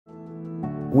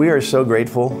We are so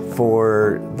grateful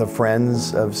for the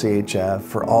friends of CHF,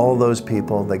 for all those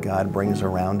people that God brings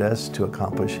around us to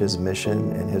accomplish His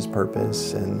mission and His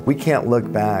purpose. And we can't look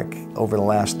back over the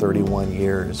last 31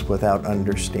 years without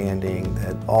understanding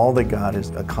that all that God has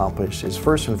accomplished is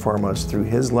first and foremost through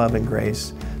His love and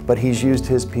grace, but He's used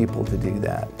His people to do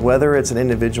that. Whether it's an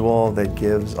individual that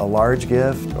gives a large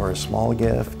gift or a small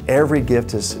gift, every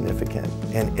gift is significant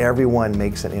and everyone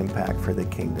makes an impact for the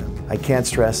kingdom. I can't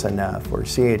stress enough, where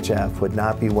CHF would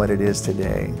not be what it is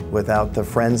today without the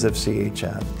friends of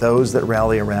CHF, those that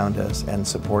rally around us and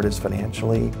support us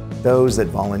financially, those that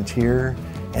volunteer,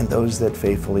 and those that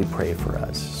faithfully pray for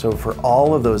us. So for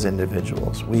all of those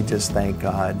individuals, we just thank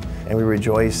God and we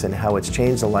rejoice in how it's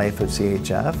changed the life of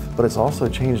CHF, but it's also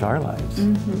changed our lives.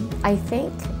 I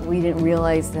think we didn't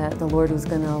realize that the Lord was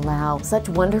going to allow such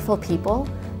wonderful people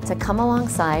to come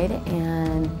alongside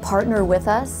and partner with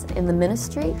us in the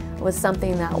ministry was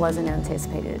something that wasn't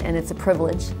anticipated, and it's a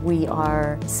privilege. We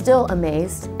are still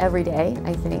amazed every day,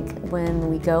 I think,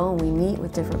 when we go and we meet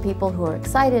with different people who are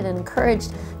excited and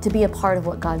encouraged to be a part of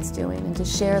what God's doing and to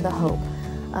share the hope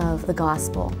of the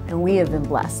gospel, and we have been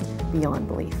blessed beyond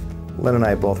belief. Lynn and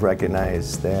I both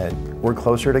recognize that we're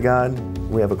closer to God,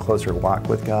 we have a closer walk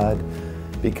with God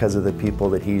because of the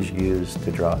people that He's used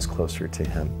to draw us closer to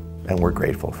Him. And we're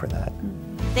grateful for that.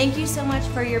 Thank you so much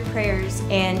for your prayers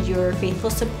and your faithful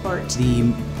support.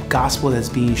 The gospel that's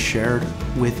being shared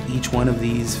with each one of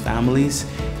these families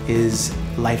is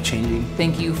life-changing.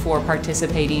 Thank you for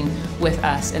participating with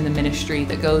us in the ministry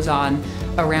that goes on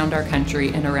around our country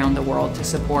and around the world to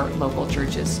support local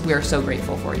churches. We are so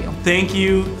grateful for you. Thank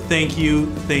you, thank you,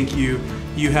 thank you.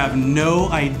 You have no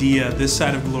idea, this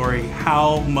side of Glory,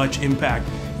 how much impact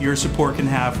your support can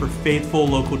have for faithful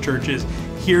local churches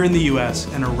here in the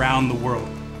U.S. and around the world.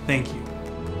 Thank you.